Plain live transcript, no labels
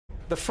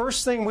the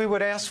first thing we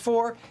would ask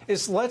for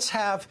is let's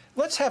have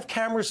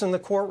cameras in the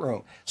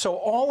courtroom so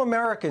all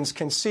Americans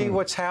can see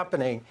what's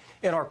happening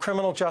in our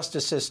criminal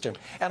justice system.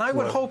 And I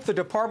would hope the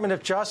Department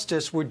of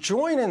Justice would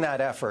join in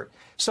that effort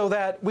so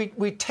that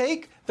we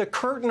take the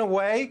curtain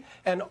away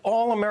and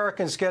all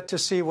Americans get to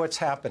see what's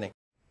happening.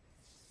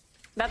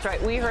 That's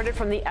right. We heard it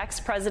from the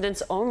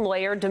ex-president's own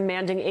lawyer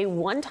demanding a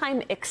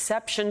one-time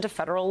exception to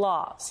federal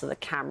law so the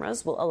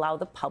cameras will allow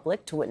the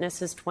public to witness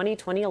his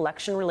 2020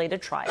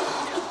 election-related trial,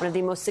 one of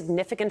the most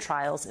significant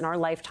trials in our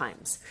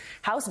lifetimes.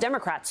 House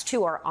Democrats,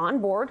 too, are on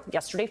board.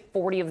 Yesterday,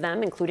 40 of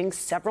them, including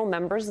several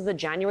members of the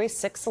January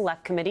 6th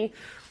Select Committee,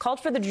 called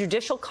for the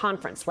judicial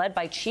conference led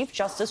by Chief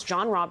Justice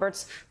John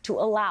Roberts to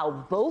allow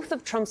both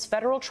of Trump's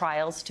federal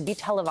trials to be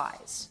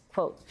televised.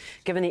 Quote,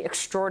 given the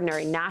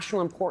extraordinary national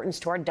importance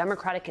to our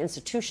democratic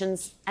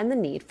institutions and the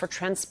need for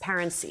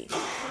transparency.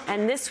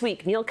 And this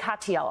week, Neal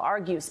Katyal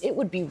argues it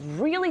would be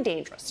really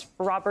dangerous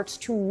for Roberts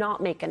to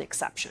not make an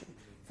exception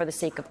for the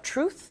sake of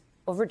truth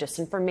over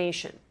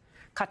disinformation.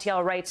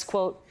 Katyal writes,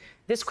 quote,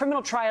 this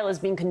criminal trial is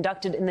being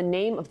conducted in the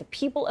name of the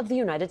people of the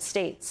United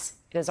States.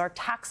 It is our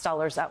tax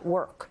dollars at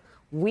work.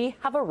 We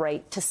have a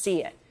right to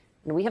see it.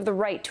 And we have the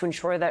right to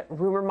ensure that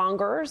rumor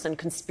mongers and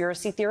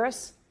conspiracy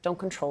theorists don't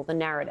control the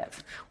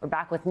narrative. We're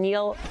back with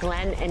Neal,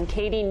 Glenn, and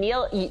Katie.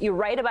 Neal, you're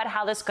right about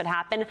how this could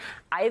happen,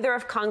 either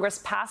if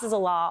Congress passes a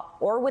law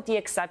or with the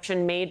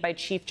exception made by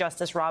Chief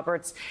Justice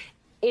Roberts.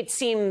 It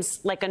seems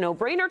like a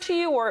no-brainer to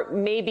you, or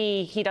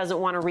maybe he doesn't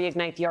want to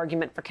reignite the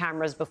argument for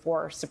cameras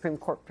before Supreme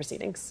Court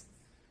proceedings?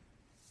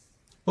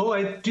 Well,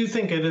 I do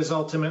think it is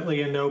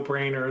ultimately a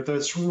no-brainer.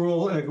 This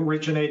rule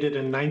originated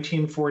in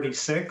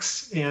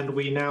 1946, and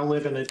we now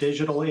live in a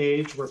digital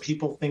age where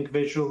people think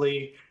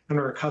visually and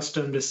are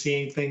accustomed to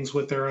seeing things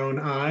with their own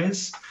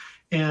eyes.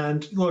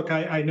 And look,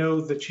 I know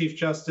the Chief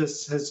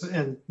Justice has,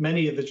 and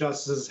many of the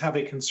justices have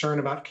a concern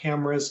about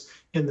cameras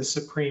in the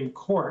Supreme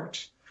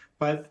Court.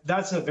 But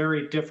that's a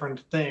very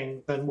different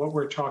thing than what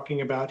we're talking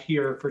about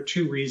here for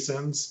two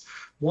reasons.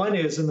 One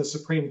is in the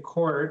Supreme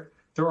Court,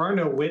 there are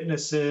no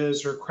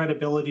witnesses or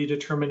credibility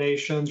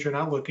determinations. You're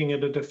not looking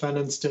at a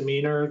defendant's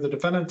demeanor. The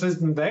defendant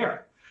isn't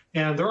there,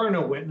 and there are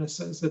no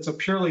witnesses. It's a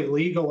purely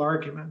legal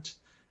argument.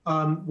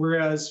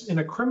 Whereas in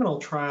a criminal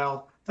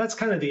trial, that's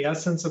kind of the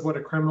essence of what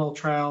a criminal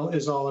trial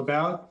is all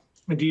about.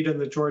 Indeed, in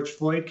the George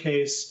Floyd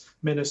case,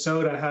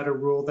 Minnesota had a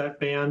rule that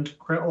banned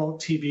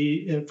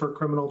TV for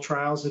criminal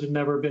trials. It had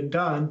never been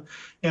done.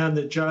 And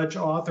the judge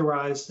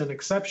authorized an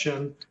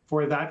exception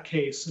for that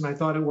case. And I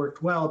thought it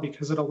worked well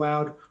because it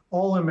allowed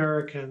all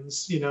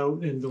Americans,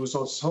 and there was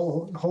a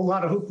whole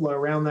lot of hoopla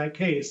around that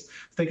case.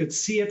 They could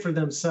see it for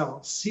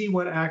themselves, see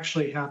what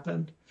actually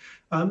happened.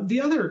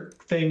 The other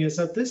thing is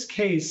that this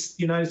case,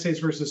 United States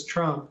versus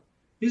Trump,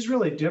 is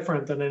really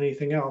different than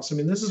anything else. I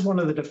mean, this is one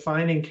of the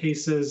defining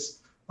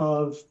cases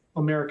of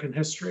American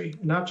history,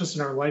 not just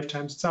in our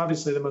lifetimes. It's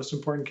obviously the most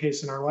important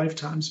case in our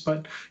lifetimes,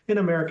 but in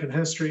American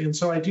history. And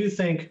so I do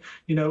think,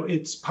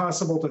 it's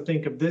possible to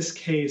think of this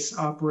case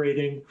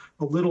operating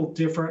a little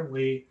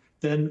differently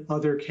than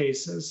other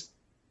cases.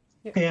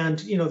 Yeah. And,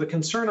 the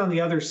concern on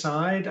the other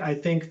side, I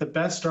think the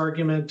best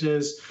argument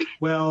is,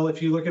 well,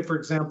 if you look at, for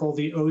example,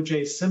 the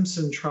O.J.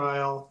 Simpson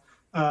trial,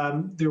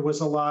 there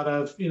was a lot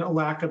of,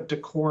 lack of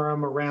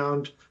decorum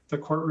around the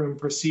courtroom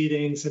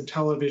proceedings, and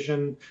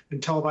television and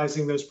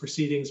televising those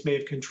proceedings may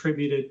have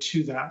contributed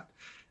to that.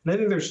 And I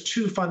think there's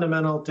two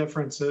fundamental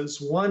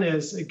differences. One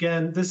is,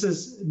 again, this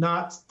is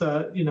not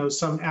the,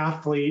 some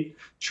athlete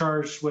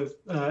charged with,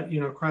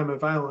 crime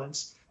of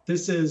violence.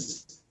 This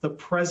is the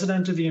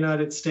President of the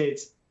United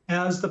States,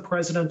 as the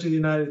President of the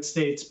United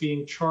States,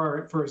 being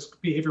charged for his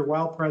behavior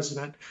while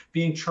president,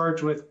 being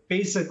charged with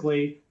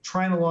basically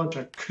trying to launch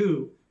a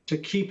coup to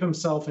keep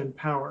himself in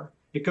power.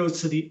 It goes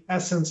to the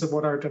essence of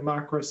what our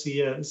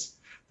democracy is.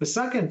 The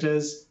second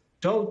is,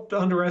 don't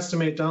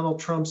underestimate Donald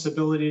Trump's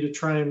ability to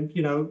try and,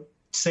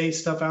 say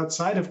stuff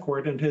outside of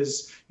court, and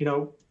his,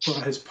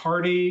 his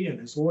party and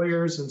his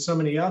lawyers and so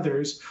many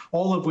others,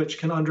 all of which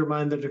can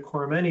undermine the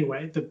decorum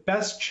anyway. The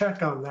best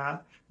check on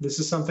that, this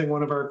is something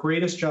one of our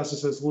greatest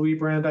justices, Louis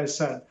Brandeis,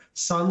 said,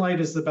 sunlight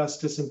is the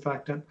best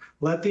disinfectant.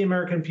 Let the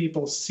American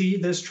people see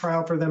this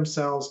trial for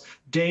themselves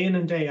day in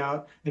and day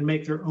out and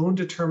make their own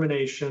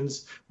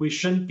determinations. We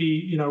shouldn't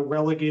be,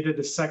 relegated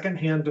to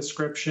secondhand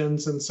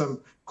descriptions and some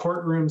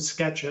courtroom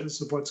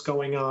sketches of what's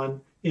going on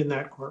in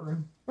that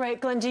courtroom. Right.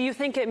 Glenn, do you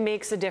think it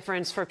makes a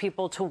difference for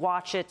people to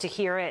watch it, to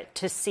hear it,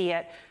 to see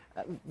it,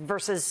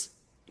 versus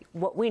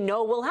what we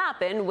know will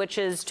happen, which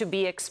is to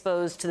be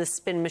exposed to the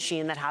spin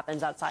machine that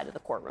happens outside of the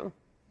courtroom?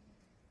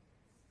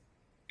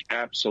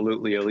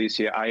 Absolutely,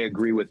 Alicia. I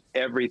agree with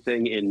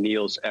everything in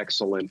Neal's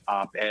excellent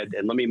op-ed.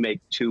 And let me make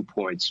 2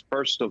 points.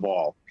 First of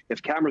all,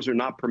 if cameras are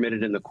not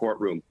permitted in the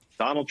courtroom,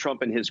 Donald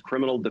Trump and his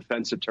criminal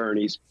defense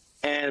attorneys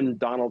and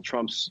Donald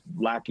Trump's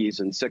lackeys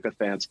and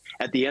sycophants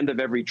at the end of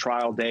every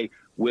trial day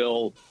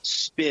will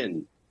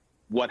spin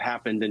what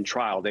happened in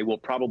trial. They will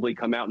probably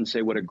come out and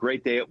say what a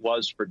great day it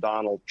was for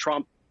Donald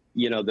Trump.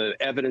 The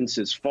evidence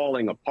is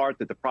falling apart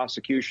that the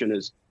prosecution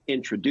is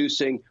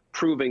introducing.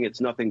 proving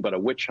it's nothing but a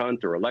witch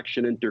hunt or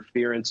election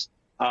interference.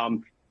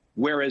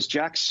 Whereas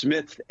Jack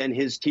Smith and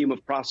his team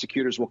of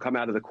prosecutors will come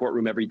out of the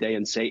courtroom every day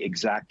and say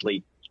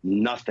exactly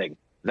nothing.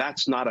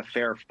 That's not a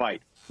fair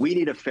fight. We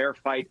need a fair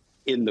fight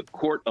in the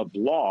court of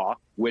law,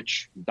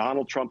 which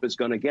Donald Trump is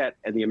going to get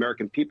and the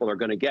American people are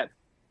going to get.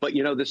 But,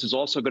 you know, this is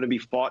also going to be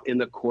fought in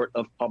the court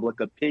of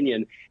public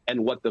opinion.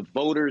 And what the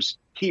voters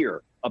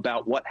hear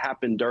about what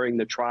happened during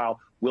the trial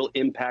will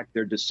impact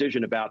their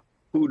decision about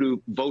who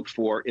to vote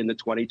for in the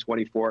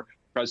 2024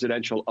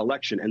 presidential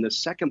election. And the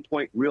second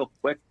point, real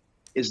quick,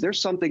 is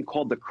there's something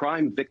called the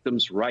Crime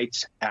Victims'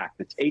 Rights Act.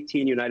 It's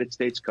 18 United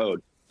States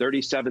Code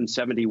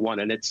 3771.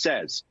 And it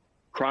says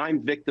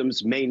crime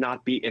victims may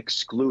not be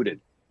excluded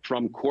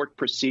from court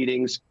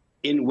proceedings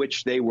in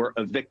which they were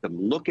a victim.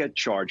 Look at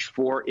charge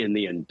 4 in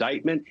the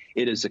indictment.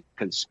 It is a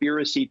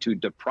conspiracy to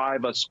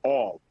deprive us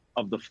all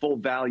of the full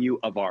value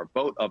of our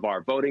vote, of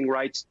our voting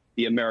rights.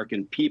 The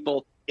American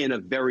people, in a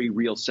very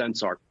real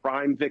sense, are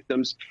crime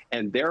victims,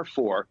 and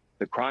therefore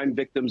the Crime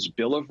Victims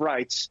Bill of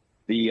Rights,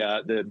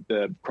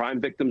 the Crime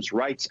Victims'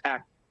 Rights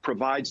Act,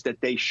 provides that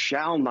they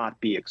shall not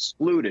be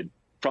excluded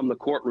from the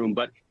courtroom.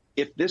 But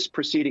if this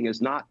proceeding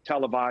is not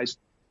televised,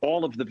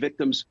 all of the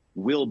victims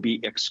will be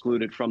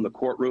excluded from the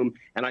courtroom.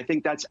 And I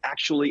think that's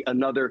actually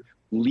another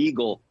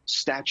legal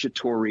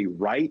statutory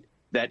right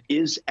that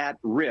is at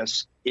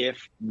risk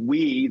if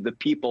we, the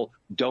people,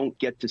 don't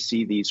get to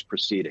see these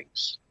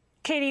proceedings.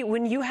 Katie,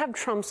 when you have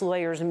Trump's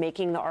lawyers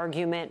making the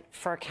argument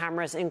for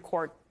cameras in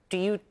court, do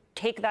you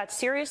take that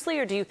seriously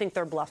or do you think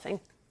they're bluffing?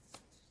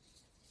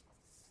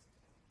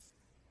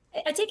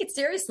 I take it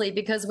seriously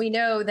because we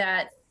know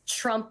that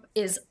Trump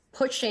is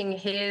pushing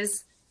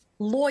his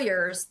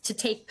lawyers to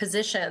take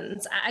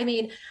positions. I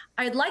mean,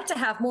 I'd like to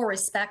have more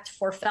respect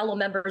for fellow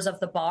members of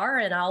the bar,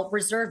 and I'll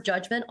reserve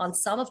judgment on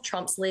some of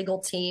Trump's legal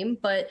team.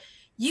 But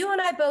you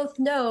and I both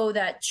know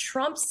that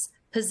Trump's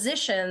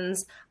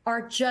positions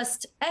are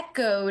just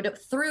echoed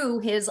through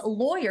his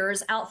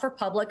lawyers out for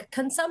public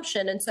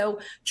consumption. And so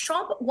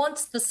Trump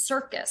wants the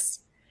circus.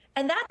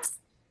 And that's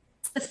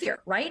the fear,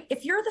 right?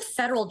 If you're the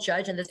federal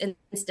judge in this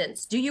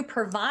instance, do you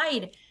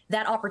provide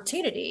that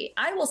opportunity?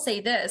 I will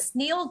say this,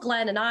 Neal,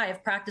 Glenn, and I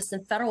have practiced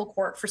in federal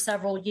court for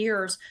several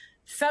years.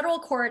 Federal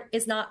court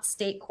is not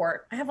state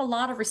court. I have a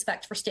lot of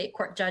respect for state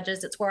court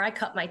judges. It's where I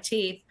cut my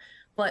teeth.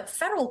 But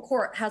federal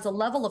court has a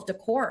level of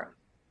decorum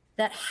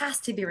that has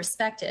to be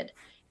respected.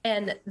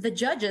 And the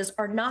judges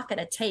are not going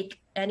to take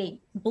any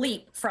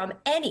bleep from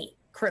any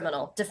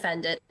criminal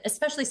defendant,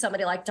 especially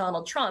somebody like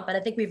Donald Trump. And I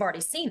think we've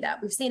already seen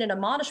that. We've seen an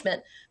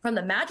admonishment from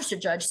the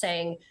magistrate judge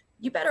saying,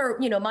 you better,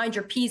 mind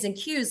your P's and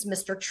Q's,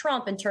 Mr.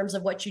 Trump, in terms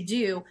of what you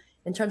do,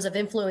 in terms of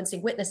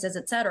influencing witnesses,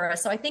 et cetera.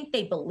 So I think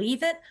they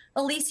believe it,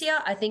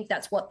 Alicia. I think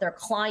that's what their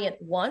client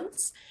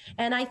wants.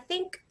 And I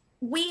think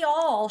we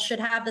all should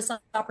have this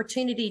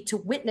opportunity to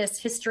witness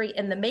history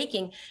in the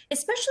making,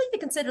 especially if you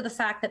consider the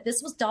fact that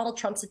this was Donald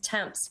Trump's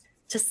attempts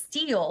to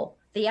steal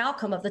the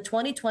outcome of the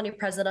 2020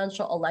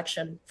 presidential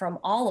election from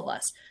all of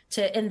us,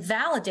 to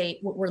invalidate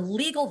what were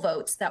legal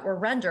votes that were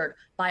rendered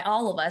by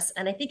all of us.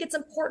 And I think it's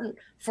important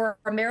for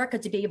America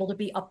to be able to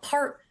be a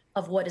part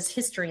of what is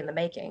history in the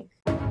making.